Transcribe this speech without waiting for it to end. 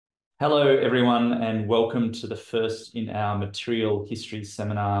Hello, everyone, and welcome to the first in our Material History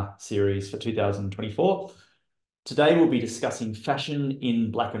Seminar series for 2024. Today, we'll be discussing fashion in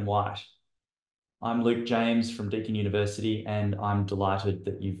black and white. I'm Luke James from Deakin University, and I'm delighted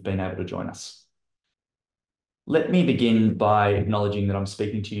that you've been able to join us. Let me begin by acknowledging that I'm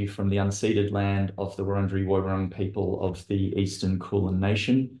speaking to you from the unceded land of the Wurundjeri Woiwurrung people of the Eastern Kulin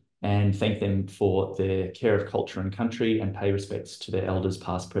Nation, and thank them for their care of culture and country and pay respects to their elders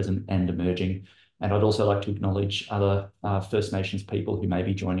past, present and emerging. And I'd also like to acknowledge other First Nations people who may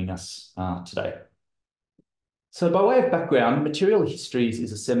be joining us today. So by way of background, Material Histories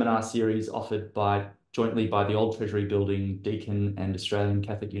is a seminar series offered jointly by the Old Treasury Building, Deakin and Australian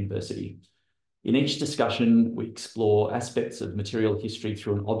Catholic University. In each discussion, we explore aspects of material history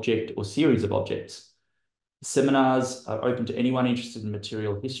through an object or series of objects. Seminars are open to anyone interested in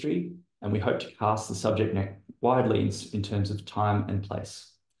material history, and we hope to cast the subject net widely in terms of time and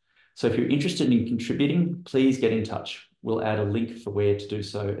place. So if you're interested in contributing, please get in touch. We'll add a link for where to do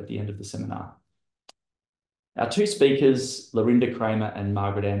so at the end of the seminar. Our two speakers, Lorinda Cramer and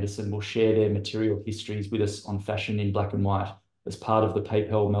Margaret Anderson, will share their material histories with us on fashion in black and white as part of the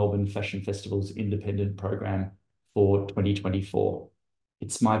PayPal Melbourne Fashion Festival's independent program for 2024.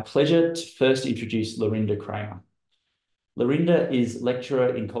 It's my pleasure to first introduce Lorinda Cramer. Lorinda is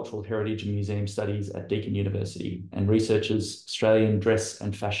lecturer in Cultural Heritage and Museum Studies at Deakin University and researches Australian dress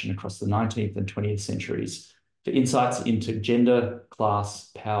and fashion across the 19th and 20th centuries for insights into gender,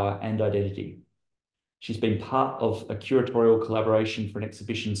 class, power, and identity. She's been part of a curatorial collaboration for an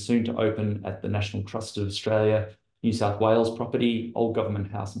exhibition soon to open at the National Trust of Australia, New South Wales property, Old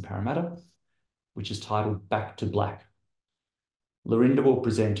Government House in Parramatta, which is titled Back to Black. Lorinda will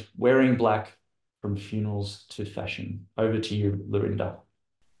present Wearing Black from Funerals to Fashion. Over to you, Lorinda.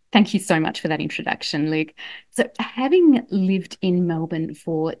 Thank you so much for that introduction, Luke. So having lived in Melbourne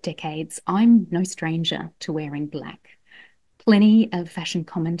for decades, I'm no stranger to wearing black. Plenty of fashion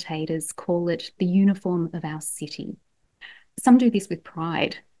commentators call it the uniform of our city. Some do this with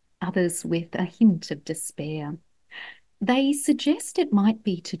pride, others with a hint of despair. They suggest it might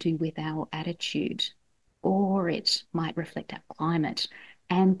be to do with our attitude, or it might reflect our climate,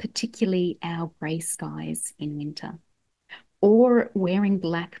 and particularly our grey skies in winter. Or wearing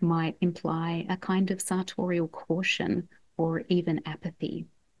black might imply a kind of sartorial caution or even apathy.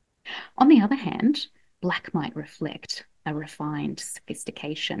 On the other hand, black might reflect a refined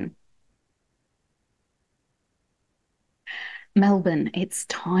sophistication. Melbourne, it's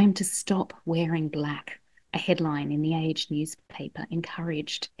time to stop wearing black, a headline in the Age newspaper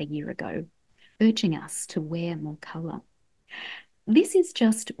encouraged a year ago, urging us to wear more colour. This is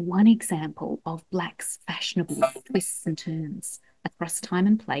just one example of black's fashionable twists and turns across time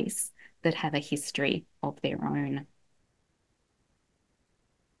and place that have a history of their own.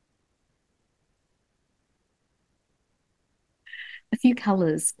 A few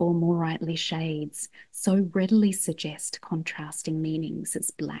colours, or more rightly shades, so readily suggest contrasting meanings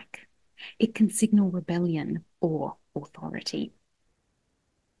as black. It can signal rebellion or authority.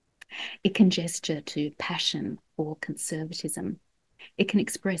 It can gesture to passion or conservatism. It can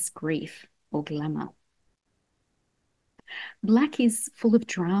express grief or glamour. Black is full of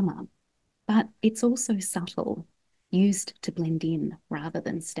drama, but it's also subtle, used to blend in rather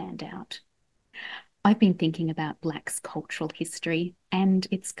than stand out. I've been thinking about black's cultural history and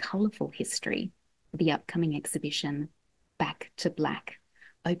its colourful history, the upcoming exhibition, Back to Black,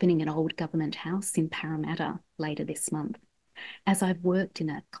 opening at Old Government House in Parramatta later this month, as I've worked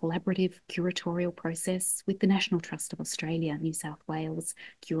in a collaborative curatorial process with the National Trust of Australia, New South Wales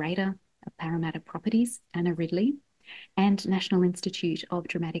curator of Parramatta Properties, Anna Ridley, and National Institute of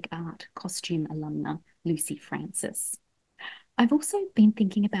Dramatic Art costume alumna, Lucy Francis. I've also been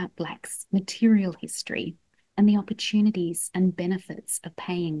thinking about black's material history and the opportunities and benefits of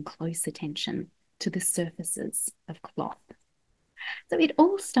paying close attention to the surfaces of cloth. So it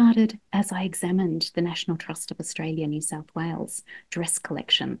all started as I examined the National Trust of Australia, New South Wales dress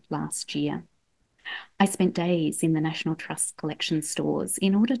collection last year. I spent days in the National Trust collection stores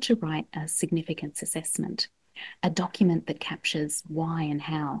in order to write a significance assessment, a document that captures why and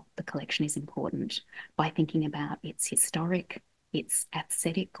how the collection is important by thinking about its historic, its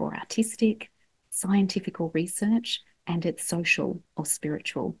aesthetic or artistic, scientific or research, and its social or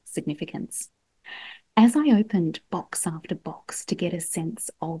spiritual significance. As I opened box after box to get a sense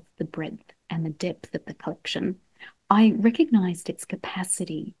of the breadth and the depth of the collection, I recognised its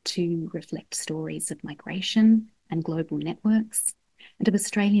capacity to reflect stories of migration and global networks, and of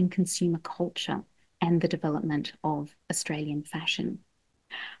Australian consumer culture and the development of Australian fashion.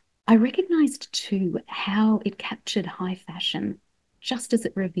 I recognised too how it captured high fashion just as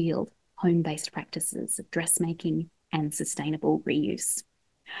it revealed home-based practices of dressmaking and sustainable reuse.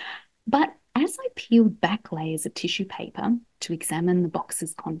 But as I peeled back layers of tissue paper to examine the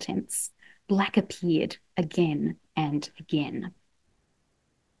box's contents, black appeared again and again.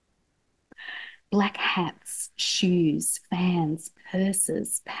 Black hats, shoes, fans,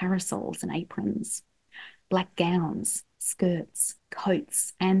 purses, parasols, and aprons. Black gowns, skirts,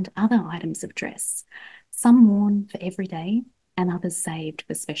 coats, and other items of dress, some worn for everyday and others saved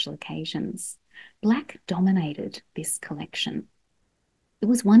for special occasions. Black dominated this collection. There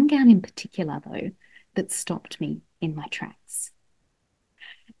was one gown in particular, though, that stopped me in my tracks.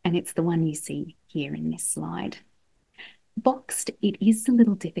 And it's the one you see here in this slide. Boxed, it is a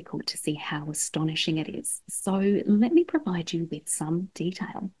little difficult to see how astonishing it is, so let me provide you with some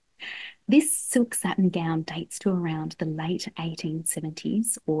detail. This silk satin gown dates to around the late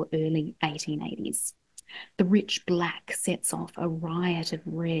 1870s or early 1880s. The rich black sets off a riot of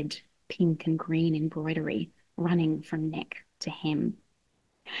red, pink, and green embroidery running from neck to hem.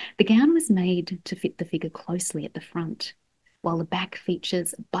 The gown was made to fit the figure closely at the front, while the back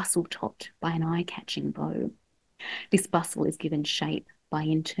features bustle topped by an eye-catching bow. This bustle is given shape by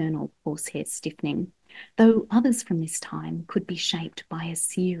internal horsehair stiffening, though others from this time could be shaped by a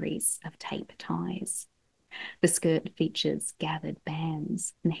series of tape ties. The skirt features gathered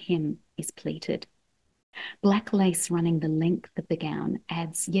bands and the hem is pleated. Black lace running the length of the gown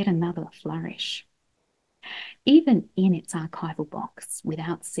adds yet another flourish. Even in its archival box,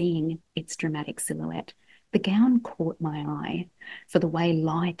 without seeing its dramatic silhouette, the gown caught my eye for the way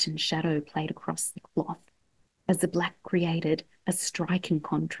light and shadow played across the cloth, as the black created a striking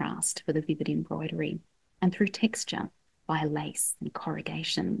contrast for the vivid embroidery, and through texture by lace and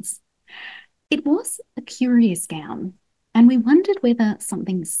corrugations. It was a curious gown, and we wondered whether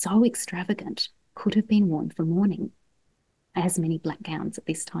something so extravagant could have been worn for mourning, as many black gowns at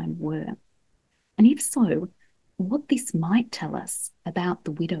this time were. And if so, what this might tell us about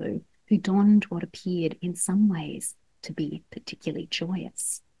the widow who donned what appeared in some ways to be particularly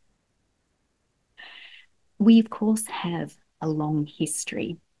joyous. We, of course, have a long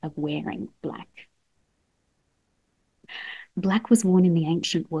history of wearing black. Black was worn in the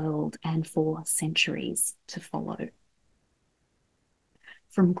ancient world and for centuries to follow.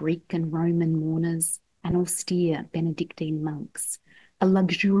 From Greek and Roman mourners and austere Benedictine monks, a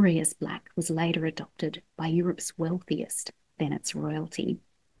luxurious black was later adopted by Europe's wealthiest, then its royalty.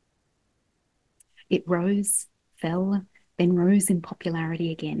 It rose, fell, then rose in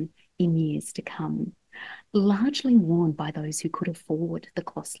popularity again in years to come, largely worn by those who could afford the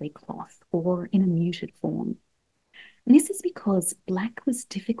costly cloth or in a muted form. And this is because black was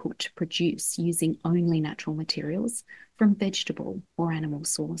difficult to produce using only natural materials from vegetable or animal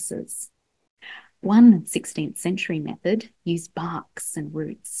sources. One 16th century method used barks and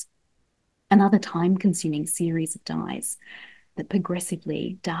roots. Another time-consuming series of dyes that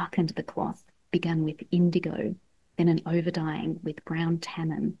progressively darkened the cloth began with indigo, then an overdying with brown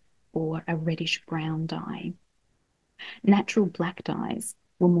tannin or a reddish-brown dye. Natural black dyes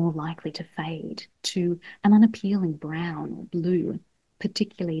were more likely to fade to an unappealing brown or blue,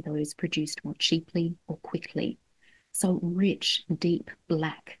 particularly those produced more cheaply or quickly. So rich, deep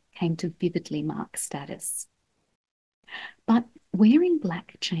black came to vividly mark status. But wearing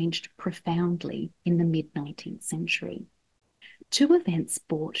black changed profoundly in the mid-19th century. Two events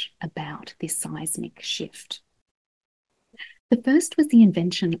brought about this seismic shift. The first was the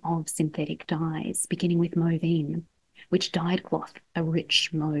invention of synthetic dyes, beginning with mauveine, which dyed cloth a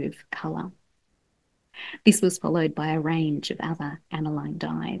rich mauve colour. This was followed by a range of other aniline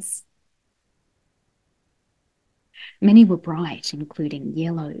dyes. Many were bright, including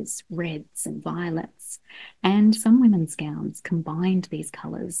yellows, reds, and violets, and some women's gowns combined these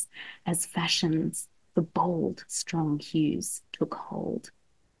colours as fashions for bold, strong hues took hold.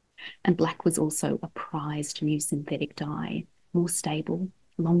 And black was also a prized new synthetic dye, more stable,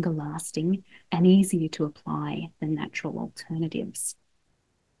 longer lasting, and easier to apply than natural alternatives.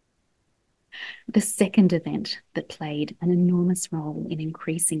 The second event that played an enormous role in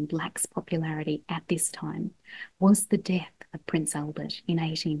increasing black's popularity at this time was the death of Prince Albert in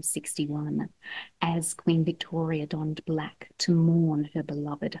 1861, as Queen Victoria donned black to mourn her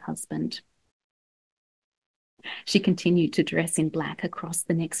beloved husband. She continued to dress in black across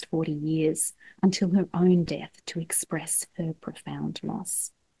the next 40 years until her own death to express her profound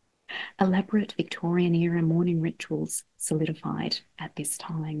loss. Elaborate Victorian-era mourning rituals solidified at this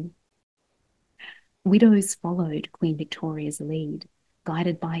time. Widows followed Queen Victoria's lead,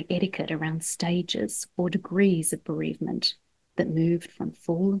 guided by etiquette around stages or degrees of bereavement that moved from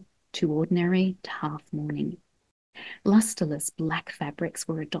full to ordinary to half mourning. Lustreless black fabrics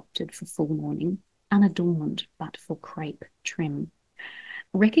were adopted for full mourning, unadorned but for crepe trim.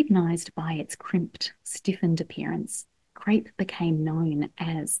 Recognised by its crimped, stiffened appearance, crepe became known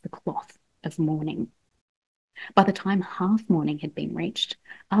as the cloth of mourning. By the time half mourning had been reached,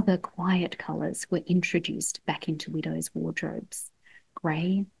 other quiet colours were introduced back into widows' wardrobes.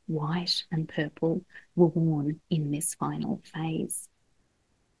 Grey, white, and purple were worn in this final phase.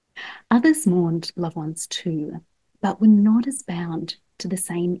 Others mourned loved ones too, but were not as bound to the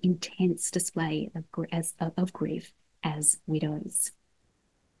same intense display of grief as widows.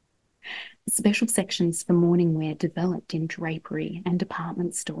 Special sections for mourning wear developed in drapery and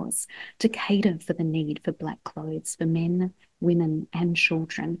department stores to cater for the need for black clothes for men, women, and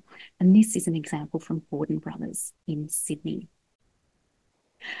children. And this is an example from Ford & Brothers in Sydney.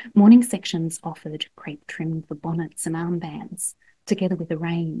 Mourning sections offered crepe trim for bonnets and armbands, together with a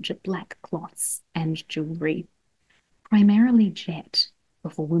range of black cloths and jewellery, primarily jet,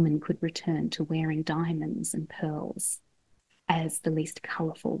 before women could return to wearing diamonds and pearls as the least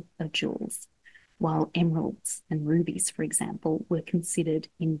colourful of jewels, while emeralds and rubies, for example, were considered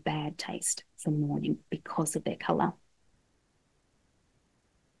in bad taste for mourning because of their colour.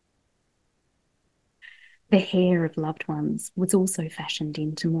 The hair of loved ones was also fashioned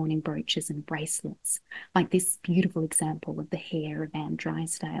into mourning brooches and bracelets, like this beautiful example of the hair of Anne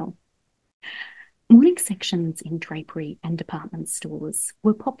Drysdale. Mourning sections in drapery and department stores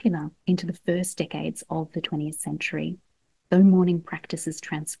were popular into the first decades of the 20th century, though mourning practices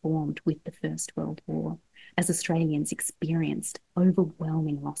transformed with the First World War as Australians experienced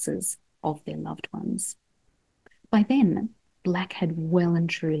overwhelming losses of their loved ones. By then, black had well and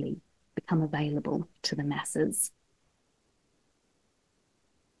truly become available to the masses.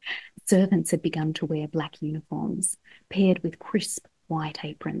 Servants had begun to wear black uniforms, paired with crisp white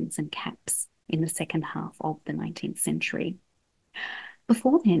aprons and caps in the second half of the 19th century.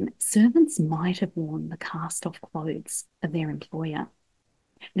 Before then, servants might have worn the cast-off clothes of their employer.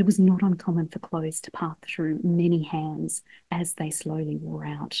 It was not uncommon for clothes to pass through many hands as they slowly wore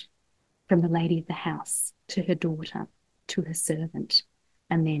out, from the lady of the house to her daughter to her servant,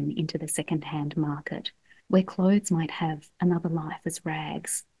 and then into the second-hand market, where clothes might have another life as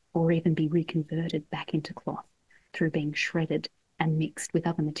rags or even be reconverted back into cloth through being shredded and mixed with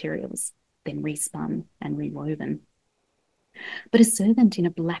other materials, then respun and rewoven. But a servant in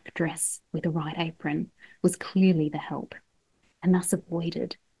a black dress with a right apron was clearly the help, and thus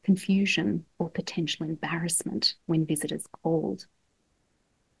avoided confusion or potential embarrassment when visitors called.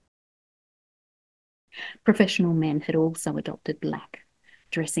 Professional men had also adopted black,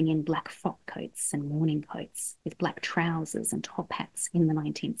 dressing in black frock coats and morning coats with black trousers and top hats in the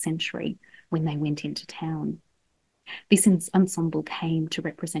 19th century when they went into town. This ensemble came to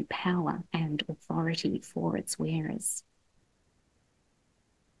represent power and authority for its wearers.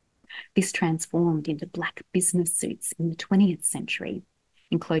 This transformed into black business suits in the 20th century,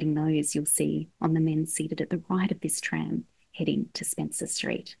 including those you'll see on the men seated at the right of this tram heading to Spencer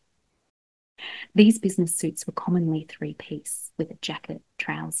Street. These business suits were commonly three-piece with a jacket,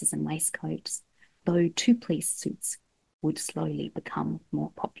 trousers and waistcoats, though two-piece suits would slowly become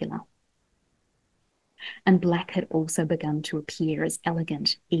more popular. And black had also begun to appear as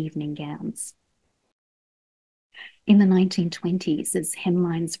elegant evening gowns. In the 1920s, as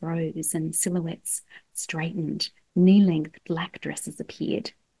hemlines rose and silhouettes straightened, knee-length black dresses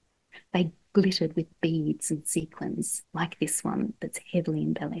appeared. They glittered with beads and sequins, like this one that's heavily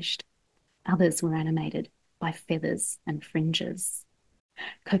embellished. Others were animated by feathers and fringes.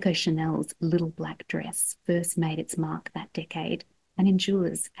 Coco Chanel's little black dress first made its mark that decade and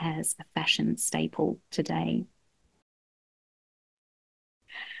endures as a fashion staple today.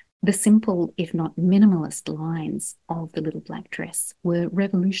 The simple, if not minimalist, lines of the little black dress were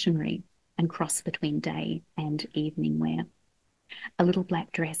revolutionary and crossed between day and evening wear. A little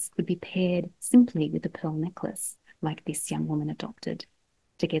black dress could be paired simply with a pearl necklace, like this young woman adopted,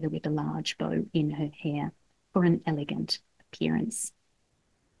 together with a large bow in her hair for an elegant appearance.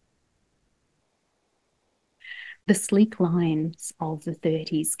 The sleek lines of the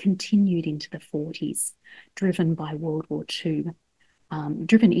 30s continued into the 40s, driven in World War II,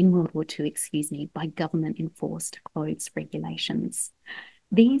 by government-enforced clothes regulations.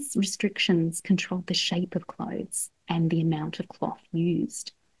 These restrictions controlled the shape of clothes and the amount of cloth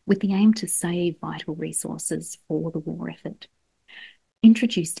used, with the aim to save vital resources for the war effort.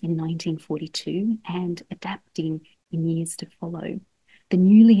 Introduced in 1942 and adapting in years to follow, the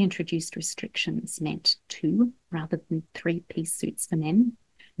newly introduced restrictions meant 2 rather than 3-piece suits for men,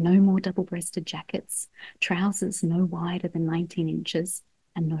 no more double-breasted jackets, trousers no wider than 19 inches,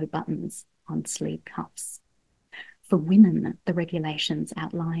 and no buttons on sleeve cuffs. For women, the regulations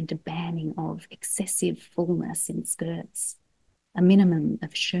outlined a banning of excessive fullness in skirts, a minimum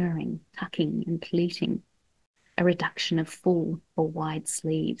of shirring, tucking, and pleating, a reduction of full or wide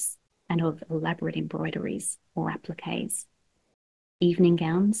sleeves, and of elaborate embroideries or appliques. Evening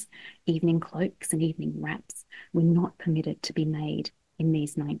gowns, evening cloaks, and evening wraps were not permitted to be made in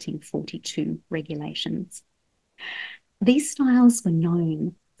these 1942 regulations. These styles were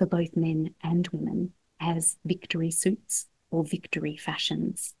known for both men and women as victory suits or victory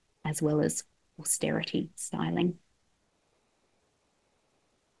fashions, as well as austerity styling.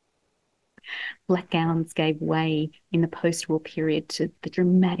 Black gowns gave way in the post-war period to the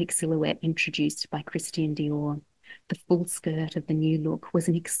dramatic silhouette introduced by Christian Dior. The full skirt of the new look was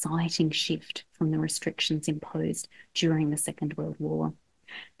an exciting shift from the restrictions imposed during the Second World War.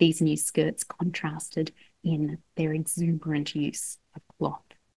 These new skirts contrasted in their exuberant use of cloth.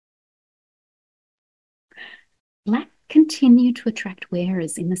 Black continued to attract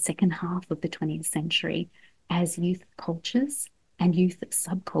wearers in the second half of the 20th century as youth cultures and youth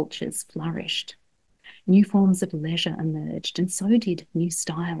subcultures flourished. New forms of leisure emerged, and so did new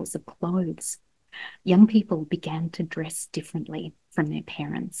styles of clothes. Young people began to dress differently from their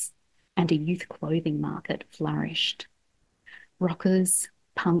parents, and a youth clothing market flourished. Rockers,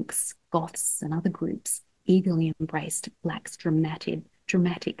 punks, goths, and other groups eagerly embraced Black's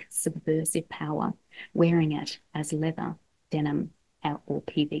dramatic subversive power, wearing it as leather, denim, or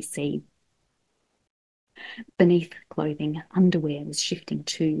PVC. Beneath clothing, underwear was shifting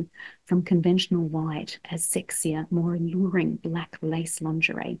too, from conventional white as sexier, more alluring black lace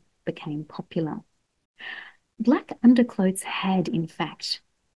lingerie became popular. Black underclothes had, in fact,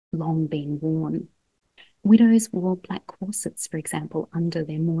 long been worn. Widows wore black corsets, for example, under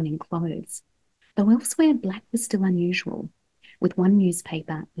their mourning clothes, though elsewhere black was still unusual, with one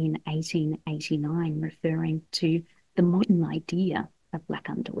newspaper in 1889 referring to the modern idea of black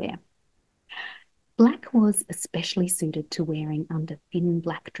underwear. Black was especially suited to wearing under thin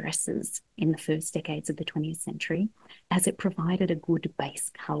black dresses in the first decades of the 20th century, as it provided a good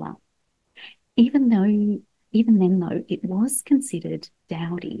base colour. Even then, though, it was considered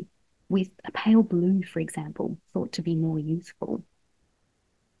dowdy, with a pale blue, for example, thought to be more youthful.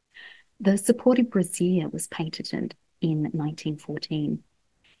 The supportive brassiere was patented in 1914,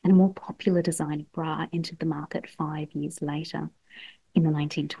 and a more popular design of bra entered the market 5 years later. In the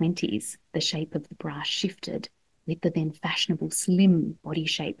 1920s, the shape of the bra shifted, with the then fashionable slim body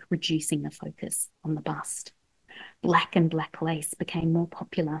shape reducing the focus on the bust. Black and black lace became more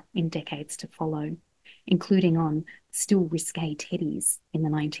popular in decades to follow, including on still risque teddies in the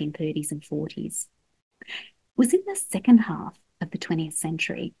 1930s and 40s. It was in the second half of the 20th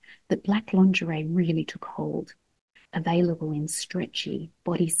century that black lingerie really took hold, available in stretchy,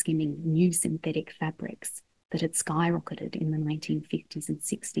 body-skimming new synthetic fabrics that had skyrocketed in the 1950s and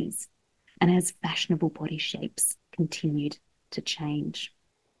 60s, and as fashionable body shapes continued to change.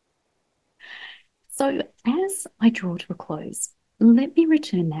 So as I draw to a close, let me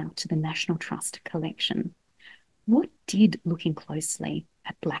return now to the National Trust collection. What did looking closely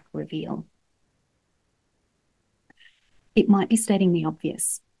at black reveal? It might be stating the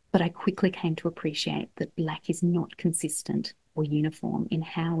obvious, but I quickly came to appreciate that black is not consistent or uniform in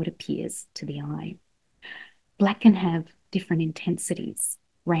how it appears to the eye. Black can have different intensities,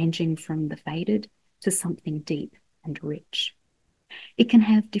 ranging from the faded to something deep and rich. It can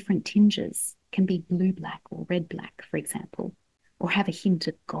have different tinges, can be blue-black or red-black, for example, or have a hint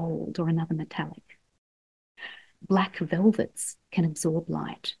of gold or another metallic. Black velvets can absorb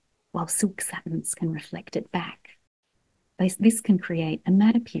light, while silk satins can reflect it back. This can create a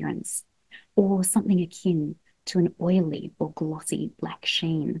matte appearance or something akin to an oily or glossy black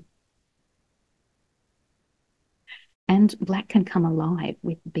sheen. And black can come alive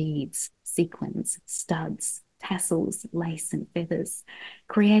with beads, sequins, studs, tassels, lace, and feathers,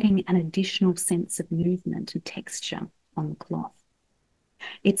 creating an additional sense of movement and texture on the cloth.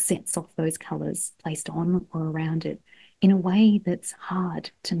 It sets off those colours placed on or around it in a way that's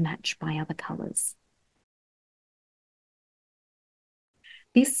hard to match by other colours.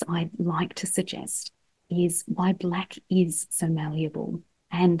 This, I'd like to suggest, is why black is so malleable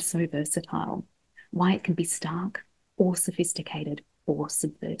and so versatile, why it can be stark or sophisticated or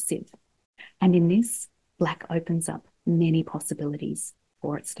subversive. And in this, black opens up many possibilities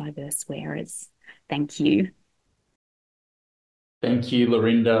for its diverse wearers. Thank you. Thank you,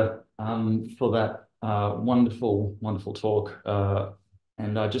 Lorinda, for that wonderful, wonderful talk.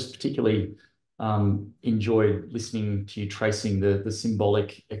 And I just particularly enjoyed listening to you tracing the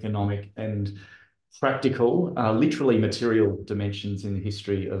symbolic, economic, and practical, literally material dimensions in the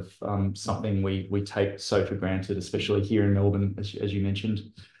history of something we take so for granted, especially here in Melbourne, as you mentioned.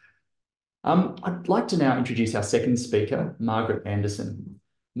 I'd like to now introduce our second speaker, Margaret Anderson.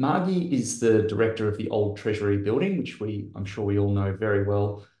 Margie is the director of the Old Treasury Building, which I'm sure we all know very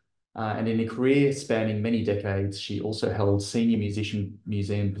well. And in a career spanning many decades, she also held senior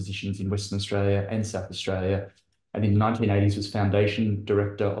museum positions in Western Australia and South Australia, and in the 1980s was foundation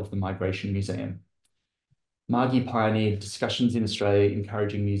director of the Migration Museum. Margie pioneered discussions in Australia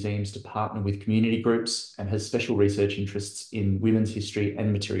encouraging museums to partner with community groups and has special research interests in women's history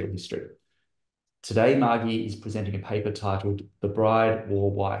and material history. Today, Margie is presenting a paper titled The Bride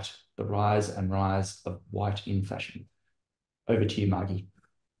Wore White, The Rise and Rise of White in Fashion. Over to you, Margie.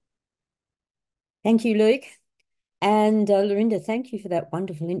 Thank you, Luke. And Lorinda, thank you for that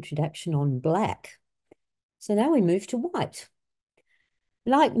wonderful introduction on black. So now we move to white.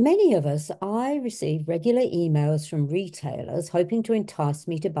 Like many of us, I receive regular emails from retailers hoping to entice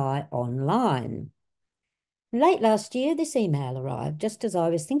me to buy online. Late last year, this email arrived just as I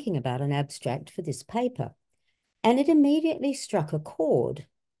was thinking about an abstract for this paper, and it immediately struck a chord.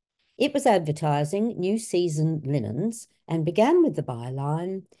 It was advertising new season linens and began with the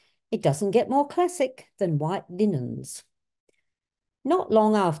byline, "It doesn't get more classic than white linens." Not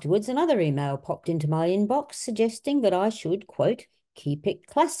long afterwards, another email popped into my inbox suggesting that I should, quote, "keep it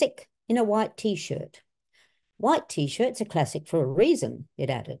classic in a white t-shirt." White t-shirts are classic for a reason, it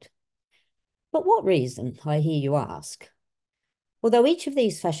added. But what reason, I hear you ask? Although each of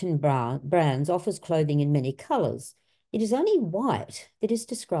these fashion brands offers clothing in many colours, it is only white that is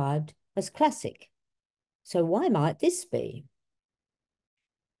described as classic. So why might this be?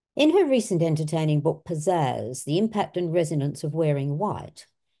 In her recent entertaining book, Pizzazz, The Impact and Resonance of Wearing White,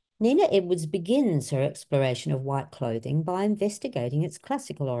 Nina Edwards begins her exploration of white clothing by investigating its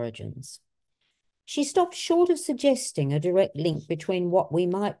classical origins. She stops short of suggesting a direct link between what we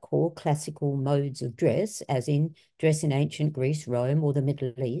might call classical modes of dress, as in dress in ancient Greece, Rome, or the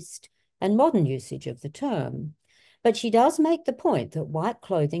Middle East, and modern usage of the term. But she does make the point that white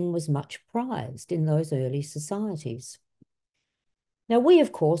clothing was much prized in those early societies. Now, we,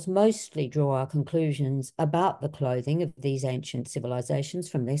 of course, mostly draw our conclusions about the clothing of these ancient civilizations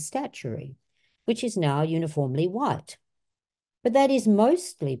from their statuary, which is now uniformly white. But that is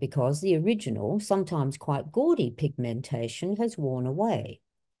mostly because the original, sometimes quite gaudy pigmentation has worn away.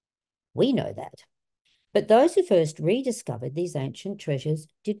 We know that. But those who first rediscovered these ancient treasures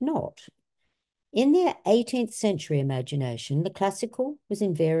did not. In their 18th century imagination, the classical was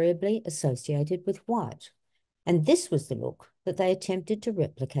invariably associated with white, and this was the look that they attempted to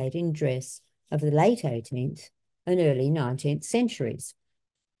replicate in dress of the late 18th and early 19th centuries.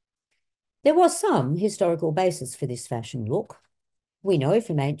 There was some historical basis for this fashion look. We know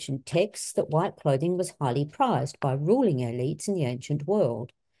from ancient texts that white clothing was highly prized by ruling elites in the ancient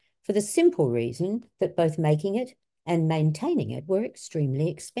world, for the simple reason that both making it and maintaining it were extremely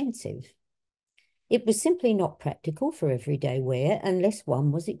expensive. It was simply not practical for everyday wear unless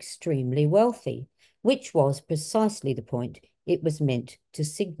one was extremely wealthy, which was precisely the point it was meant to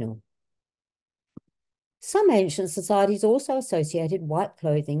signal. Some ancient societies also associated white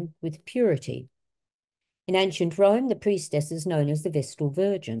clothing with purity. In ancient Rome, the priestesses, known as the Vestal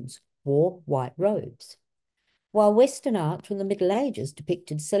Virgins, wore white robes, while Western art from the Middle Ages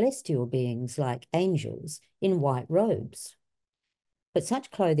depicted celestial beings like angels in white robes. But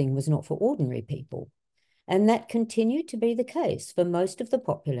such clothing was not for ordinary people, and that continued to be the case for most of the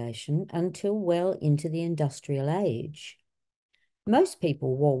population until well into the industrial age. Most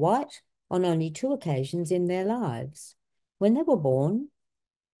people wore white on only two occasions in their lives, when they were born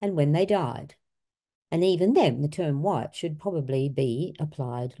and when they died. And even then, the term white should probably be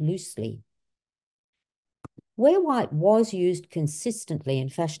applied loosely. Where white was used consistently in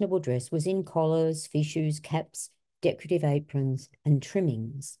fashionable dress was in collars, fichus, caps, decorative aprons, and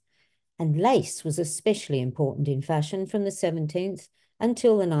trimmings. And lace was especially important in fashion from the 17th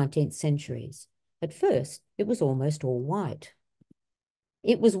until the 19th centuries. At first, it was almost all white.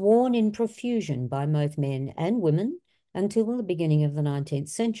 It was worn in profusion by both men and women until the beginning of the 19th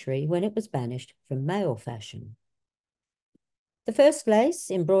century, when it was banished from male fashion. The first lace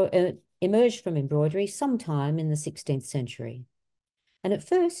emerged from embroidery sometime in the 16th century, and at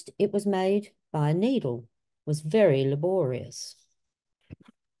first it was made by a needle, was very laborious.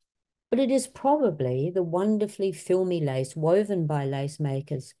 But it is probably the wonderfully filmy lace woven by lace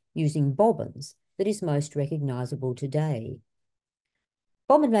makers using bobbins that is most recognisable today.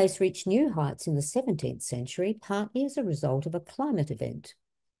 Bobbin lace reached new heights in the 17th century, partly as a result of a climate event.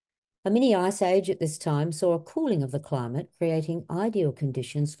 A mini ice age at this time saw a cooling of the climate, creating ideal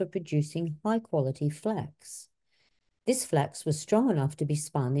conditions for producing high-quality flax. This flax was strong enough to be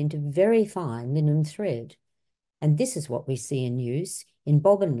spun into very fine linen thread, and this is what we see in use in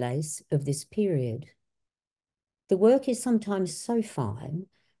bobbin lace of this period. The work is sometimes so fine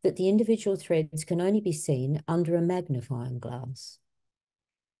that the individual threads can only be seen under a magnifying glass.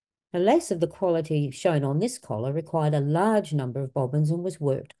 A lace of the quality shown on this collar required a large number of bobbins and was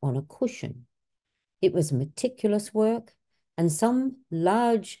worked on a cushion. It was meticulous work, and some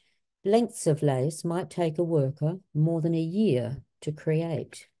large lengths of lace might take a worker more than a year to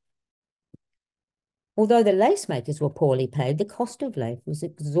create. Although the lace makers were poorly paid, the cost of lace was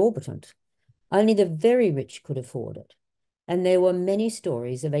exorbitant. Only the very rich could afford it, and there were many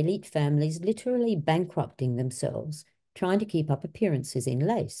stories of elite families literally bankrupting themselves trying to keep up appearances in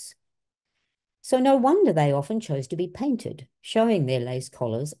lace. So no wonder they often chose to be painted, showing their lace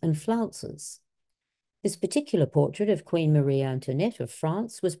collars and flounces. This particular portrait of Queen Marie Antoinette of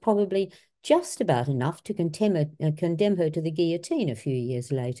France was probably just about enough to condemn her to the guillotine a few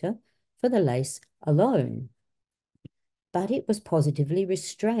years later for the lace alone. But it was positively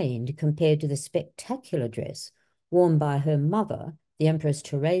restrained compared to the spectacular dress worn by her mother, the Empress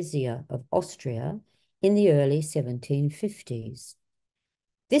Theresia of Austria, in the early 1750s.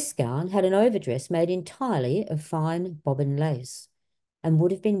 This gown had an overdress made entirely of fine bobbin lace and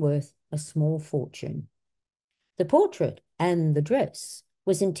would have been worth a small fortune. The portrait and the dress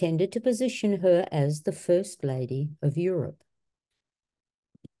was intended to position her as the First Lady of Europe.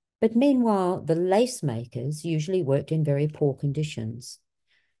 But meanwhile, the lace makers usually worked in very poor conditions.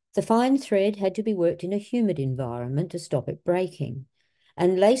 The fine thread had to be worked in a humid environment to stop it breaking,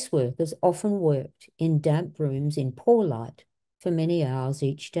 and lace workers often worked in damp rooms in poor light for many hours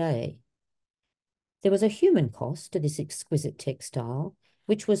each day. There was a human cost to this exquisite textile,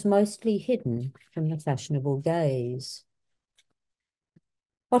 which was mostly hidden from the fashionable gaze.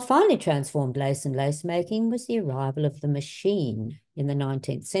 What finally transformed lace and lace making was the arrival of the machine in the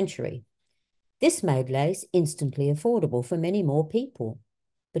 19th century. This made lace instantly affordable for many more people,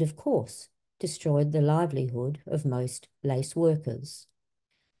 but of course destroyed the livelihood of most lace workers.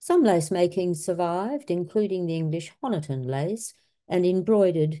 Some lace making survived, including the English Honiton lace and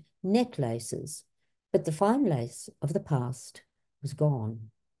embroidered net laces, but the fine lace of the past was gone.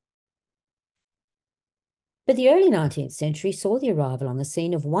 But the early 19th century saw the arrival on the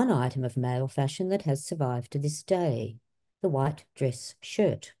scene of one item of male fashion that has survived to this day, the white dress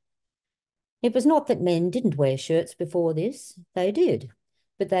shirt. It was not that men didn't wear shirts before this, they did,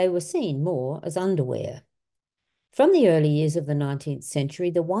 but they were seen more as underwear. From the early years of the 19th century,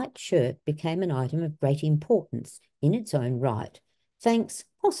 the white shirt became an item of great importance in its own right, thanks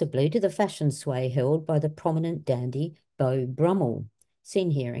possibly to the fashion sway held by the prominent dandy Beau Brummel,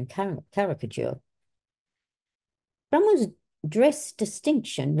 seen here in caricature. Brummel's dress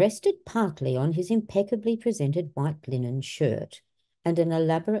distinction rested partly on his impeccably presented white linen shirt and an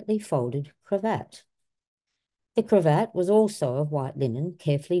elaborately folded cravat. The cravat was also of white linen,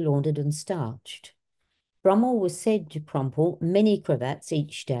 carefully laundered and starched. Brummel was said to crumple many cravats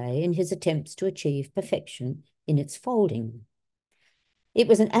each day in his attempts to achieve perfection in its folding. It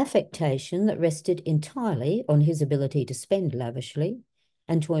was an affectation that rested entirely on his ability to spend lavishly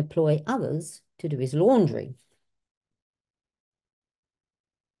and to employ others to do his laundry.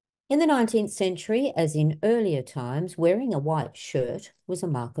 In the 19th century, as in earlier times, wearing a white shirt was a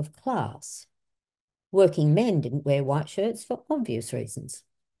mark of class. Working men didn't wear white shirts for obvious reasons.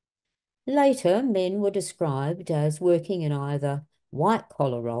 Later, men were described as working in either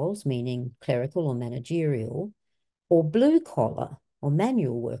white-collar roles, meaning clerical or managerial, or blue-collar or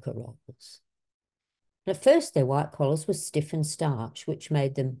manual worker roles. At first, their white collars were stiff and starched, which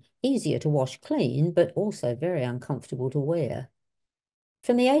made them easier to wash clean, but also very uncomfortable to wear.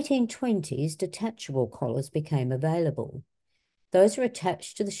 From the 1820s, detachable collars became available. Those were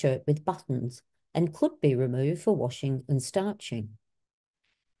attached to the shirt with buttons and could be removed for washing and starching.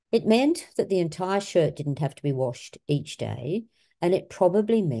 It meant that the entire shirt didn't have to be washed each day, and it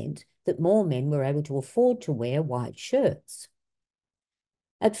probably meant that more men were able to afford to wear white shirts.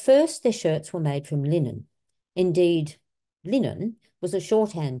 At first, their shirts were made from linen. Indeed, linen was a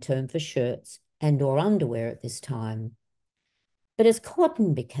shorthand term for shirts and/or underwear at this time. But as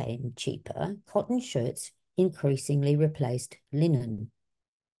cotton became cheaper, cotton shirts increasingly replaced linen.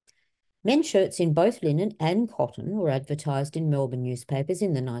 Men's shirts in both linen and cotton were advertised in Melbourne newspapers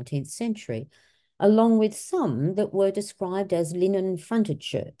in the 19th century, along with some that were described as linen-fronted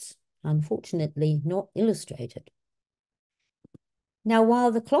shirts, unfortunately not illustrated. Now,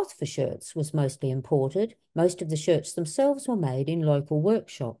 while the cloth for shirts was mostly imported, most of the shirts themselves were made in local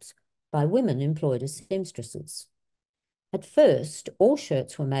workshops by women employed as seamstresses. At first, all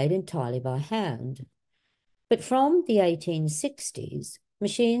shirts were made entirely by hand, but from the 1860s,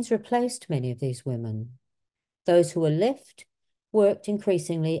 machines replaced many of these women. Those who were left worked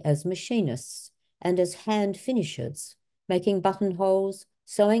increasingly as machinists and as hand finishers, making buttonholes,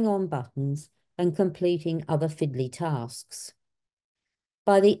 sewing on buttons, and completing other fiddly tasks.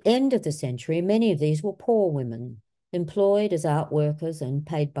 By the end of the century, many of these were poor women, employed as art workers and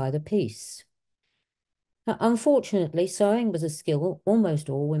paid by the piece. Now, unfortunately, sewing was a skill almost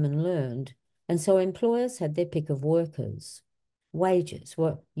all women learned, and so employers had their pick of workers. Wages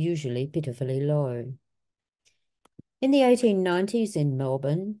were usually pitifully low. In the 1890s in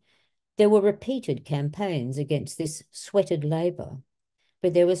Melbourne, there were repeated campaigns against this sweated labour,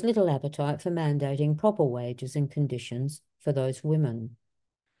 but there was little appetite for mandating proper wages and conditions for those women.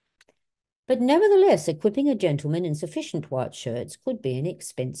 But nevertheless, equipping a gentleman in sufficient white shirts could be an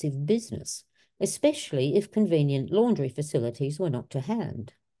expensive business, especially if convenient laundry facilities were not to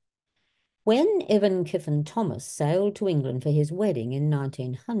hand. When Evan Kiffin Thomas sailed to England for his wedding in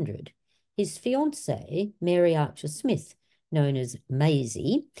 1900, his fiancée, Mary Archer Smith, known as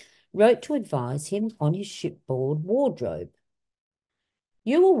Maisie, wrote to advise him on his shipboard wardrobe.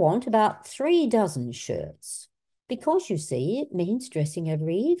 "You will want about 3 dozen shirts, because you see it means dressing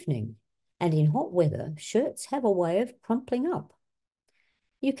every evening, and in hot weather, shirts have a way of crumpling up.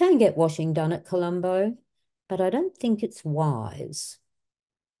 You can get washing done at Colombo, but I don't think it's wise."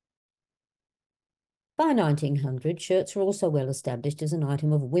 By 1900, shirts were also well established as an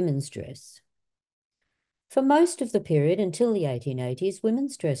item of women's dress. For most of the period until the 1880s,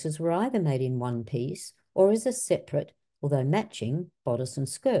 women's dresses were either made in one piece or as a separate, although matching, bodice and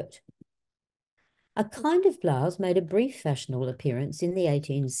skirt. A kind of blouse made a brief fashionable appearance in the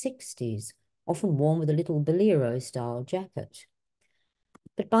 1860s, often worn with a little bolero-style jacket.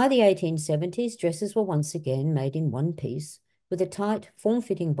 But by the 1870s, dresses were once again made in one piece, with a tight,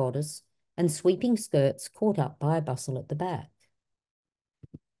 form-fitting bodice and sweeping skirts caught up by a bustle at the back.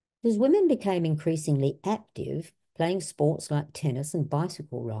 As women became increasingly active, playing sports like tennis and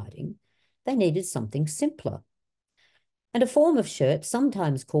bicycle riding, they needed something simpler. And a form of shirt,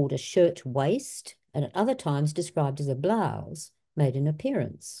 sometimes called a shirt waist, and at other times described as a blouse, made an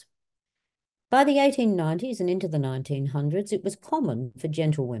appearance. By the 1890s and into the 1900s, it was common for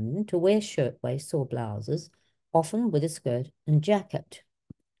gentlewomen to wear shirtwaists or blouses, often with a skirt and jacket.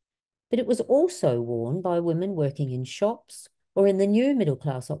 But it was also worn by women working in shops or in the new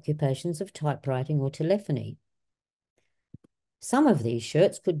middle-class occupations of typewriting or telephony. Some of these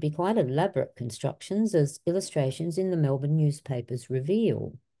shirts could be quite elaborate constructions, as illustrations in the Melbourne newspapers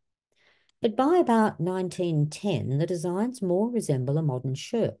reveal. But by about 1910, the designs more resemble a modern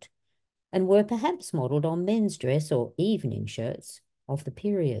shirt and were perhaps modelled on men's dress or evening shirts of the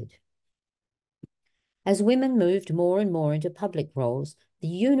period. As women moved more and more into public roles, the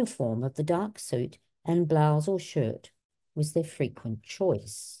uniform of the dark suit and blouse or shirt was their frequent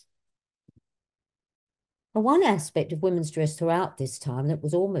choice. One aspect of women's dress throughout this time that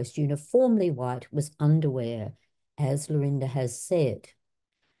was almost uniformly white was underwear, as Lorinda has said.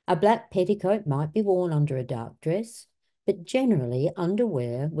 A black petticoat might be worn under a dark dress, but generally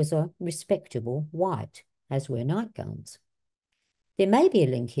underwear was a respectable white, as were nightgowns. There may be a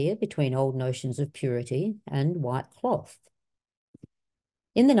link here between old notions of purity and white cloth.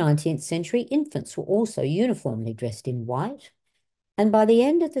 In the 19th century, infants were also uniformly dressed in white, and by the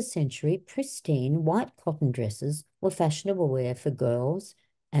end of the century, pristine white cotton dresses were fashionable wear for girls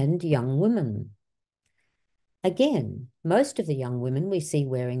and young women. Again, most of the young women we see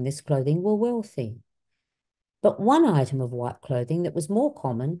wearing this clothing were wealthy. But one item of white clothing that was more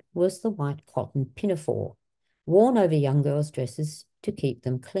common was the white cotton pinafore, worn over young girls' dresses to keep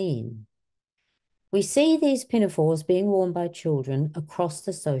them clean. We see these pinafores being worn by children across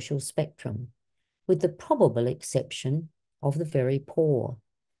the social spectrum, with the probable exception of the very poor.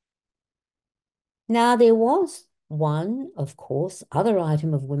 Now, there was one, of course, other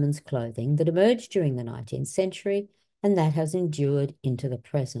item of women's clothing that emerged during the 19th century, and that has endured into the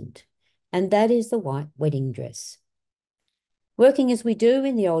present, and that is the white wedding dress. Working as we do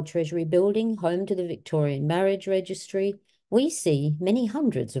in the old Treasury building, home to the Victorian Marriage Registry, we see many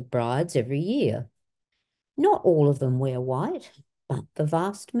hundreds of brides every year. Not all of them wear white, but the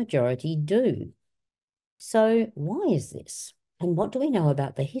vast majority do. So why is this? And what do we know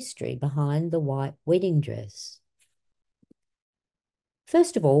about the history behind the white wedding dress?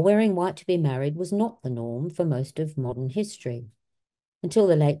 First of all, wearing white to be married was not the norm for most of modern history. Until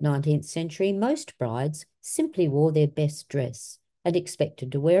the late 19th century, most brides simply wore their best dress and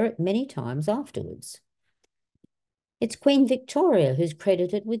expected to wear it many times afterwards. It's Queen Victoria who's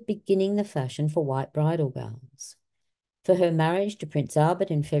credited with beginning the fashion for white bridal gowns. For her marriage to Prince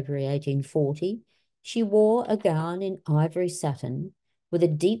Albert in February 1840, she wore a gown in ivory satin with a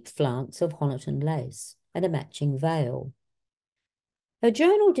deep flounce of Honiton lace and a matching veil. Her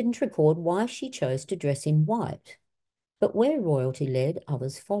journal didn't record why she chose to dress in white, but where royalty led,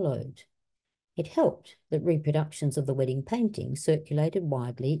 others followed. It helped that reproductions of the wedding painting circulated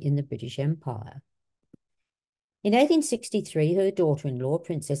widely in the British Empire. In 1863, her daughter-in-law,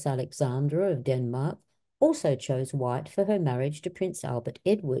 Princess Alexandra of Denmark, also chose white for her marriage to Prince Albert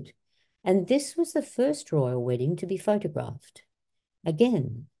Edward, and this was the first royal wedding to be photographed.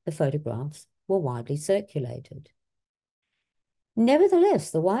 Again, the photographs were widely circulated.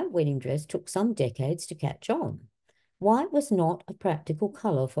 Nevertheless, the white wedding dress took some decades to catch on. White was not a practical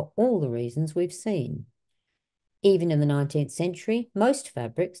colour for all the reasons we've seen. Even in the 19th century, most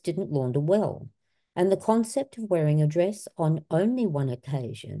fabrics didn't launder well, and the concept of wearing a dress on only one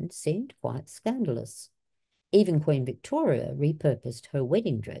occasion seemed quite scandalous. Even Queen Victoria repurposed her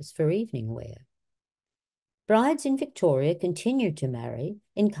wedding dress for evening wear. Brides in Victoria continued to marry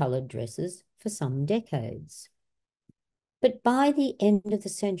in coloured dresses for some decades. But by the end of the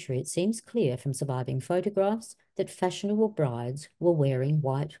century, it seems clear from surviving photographs that fashionable brides were wearing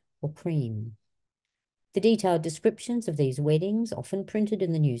white or cream. The detailed descriptions of these weddings, often printed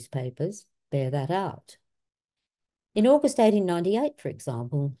in the newspapers, bear that out. In August 1898, for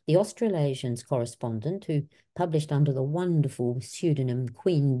example, the Australasians correspondent, who published under the wonderful pseudonym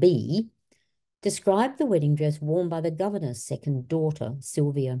Queen Bee, described the wedding dress worn by the governor's second daughter,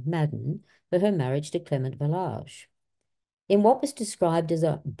 Sylvia Madden, for her marriage to Clement Village. In what was described as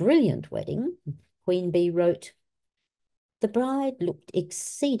a brilliant wedding, Queen Bee wrote, "The bride looked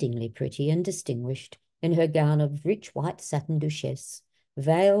exceedingly pretty and distinguished in her gown of rich white satin duchesse,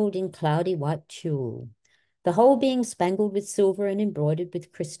 veiled in cloudy white tulle, the whole being spangled with silver and embroidered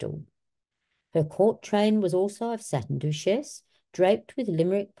with crystal. Her court train was also of satin duchesse, draped with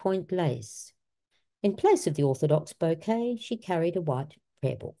Limerick point lace. In place of the orthodox bouquet, she carried a white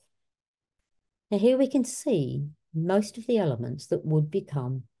prayer book." Now here we can see most of the elements that would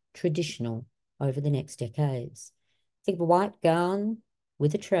become traditional over the next decades. Think of a white gown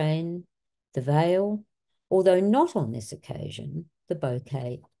with a train, the veil, although not on this occasion, the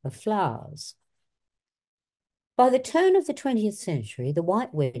bouquet of flowers. By the turn of the 20th century, the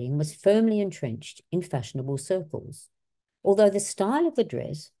white wedding was firmly entrenched in fashionable circles, although the style of the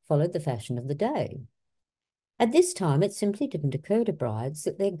dress followed the fashion of the day. At this time, it simply didn't occur to brides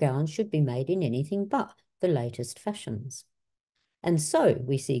that their gowns should be made in anything but the latest fashions. And so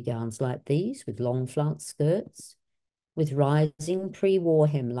we see gowns like these with long flounce skirts, with rising pre-war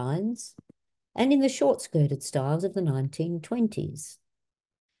hemlines, and in the short-skirted styles of the 1920s.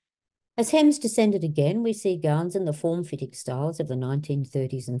 As hems descended again, we see gowns in the form-fitting styles of the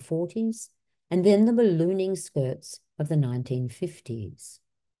 1930s and 40s, and then the ballooning skirts of the 1950s.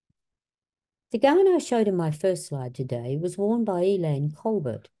 The gown I showed in my first slide today was worn by Elaine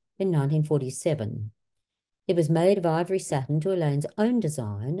Colbert in 1947. It was made of ivory satin to Elaine's own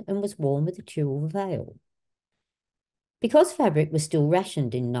design and was worn with a tulle veil. Because fabric was still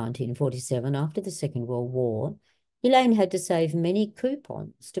rationed in 1947 after the Second World War, Elaine had to save many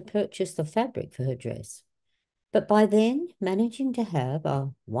coupons to purchase the fabric for her dress. But by then, managing to have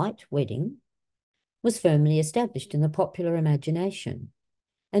a white wedding was firmly established in the popular imagination,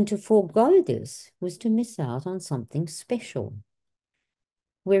 and to forego this was to miss out on something special.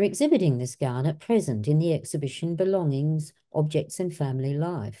 We're exhibiting this gown at present in the exhibition Belongings, Objects and Family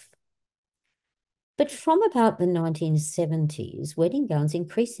Life. But from about the 1970s, wedding gowns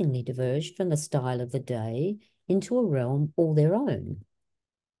increasingly diverged from the style of the day into a realm all their own.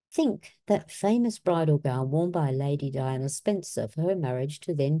 Think that famous bridal gown worn by Lady Diana Spencer for her marriage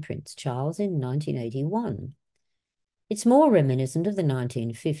to then Prince Charles in 1981. It's more reminiscent of the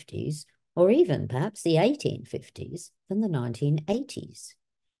 1950s, or even perhaps the 1850s, than the 1980s.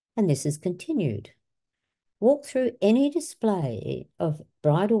 And this has continued. Walk through any display of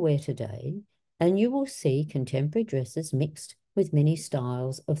bridal wear today, and you will see contemporary dresses mixed with many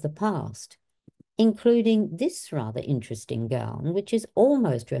styles of the past, including this rather interesting gown, which is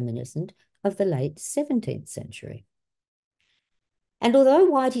almost reminiscent of the late 17th century. And although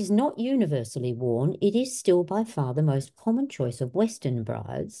white is not universally worn, it is still by far the most common choice of Western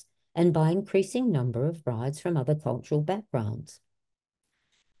brides, and by increasing number of brides from other cultural backgrounds.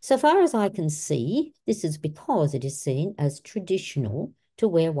 So far as I can see, this is because it is seen as traditional to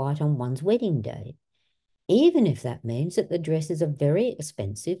wear white on one's wedding day, even if that means that the dress is a very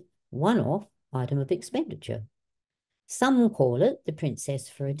expensive, one-off item of expenditure. Some call it the princess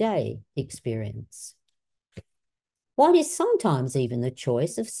for a day experience. White is sometimes even the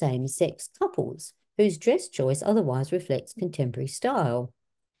choice of same-sex couples, whose dress choice otherwise reflects contemporary style.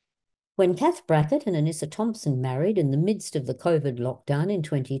 When Kath Brackett and Anissa Thompson married in the midst of the COVID lockdown in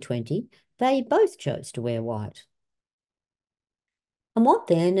 2020, they both chose to wear white. And what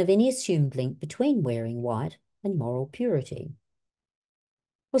then of any assumed link between wearing white and moral purity?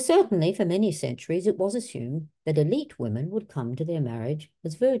 Well, certainly for many centuries it was assumed that elite women would come to their marriage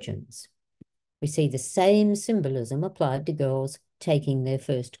as virgins. We see the same symbolism applied to girls taking their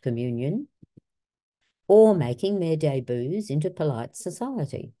first communion or making their debuts into polite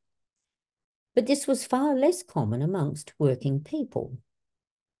society. But this was far less common amongst working people.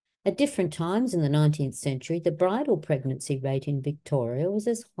 At different times in the 19th century, the bridal pregnancy rate in Victoria was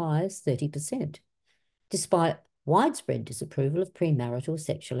as high as 30%, despite widespread disapproval of premarital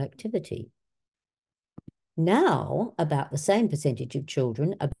sexual activity. Now, about the same percentage of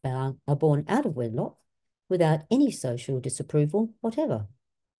children are born out of wedlock without any social disapproval whatever.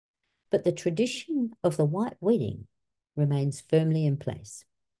 But the tradition of the white wedding remains firmly in place.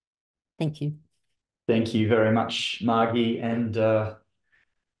 Thank you. Thank you very much, Margie, and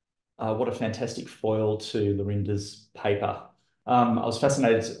what a fantastic foil to Lorinda's paper. I was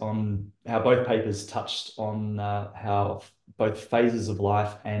fascinated on how both papers touched on how both phases of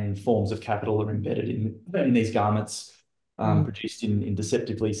life and forms of capital are embedded in these garments, produced in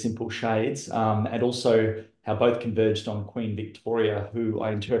deceptively simple shades, and also how both converged on Queen Victoria, who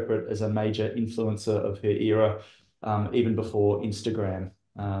I interpret as a major influencer of her era, even before Instagram.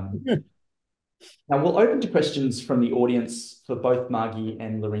 Now, we'll open to questions from the audience for both Margie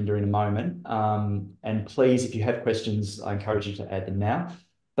and Lorinda in a moment. And please, if you have questions, I encourage you to add them now.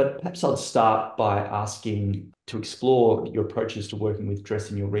 But perhaps I'll start by asking to explore your approaches to working with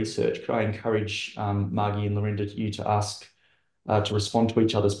dress in your research. Could I encourage Margie and Lorinda you to ask to respond to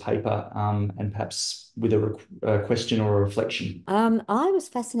each other's paper and perhaps with a question or a reflection? I was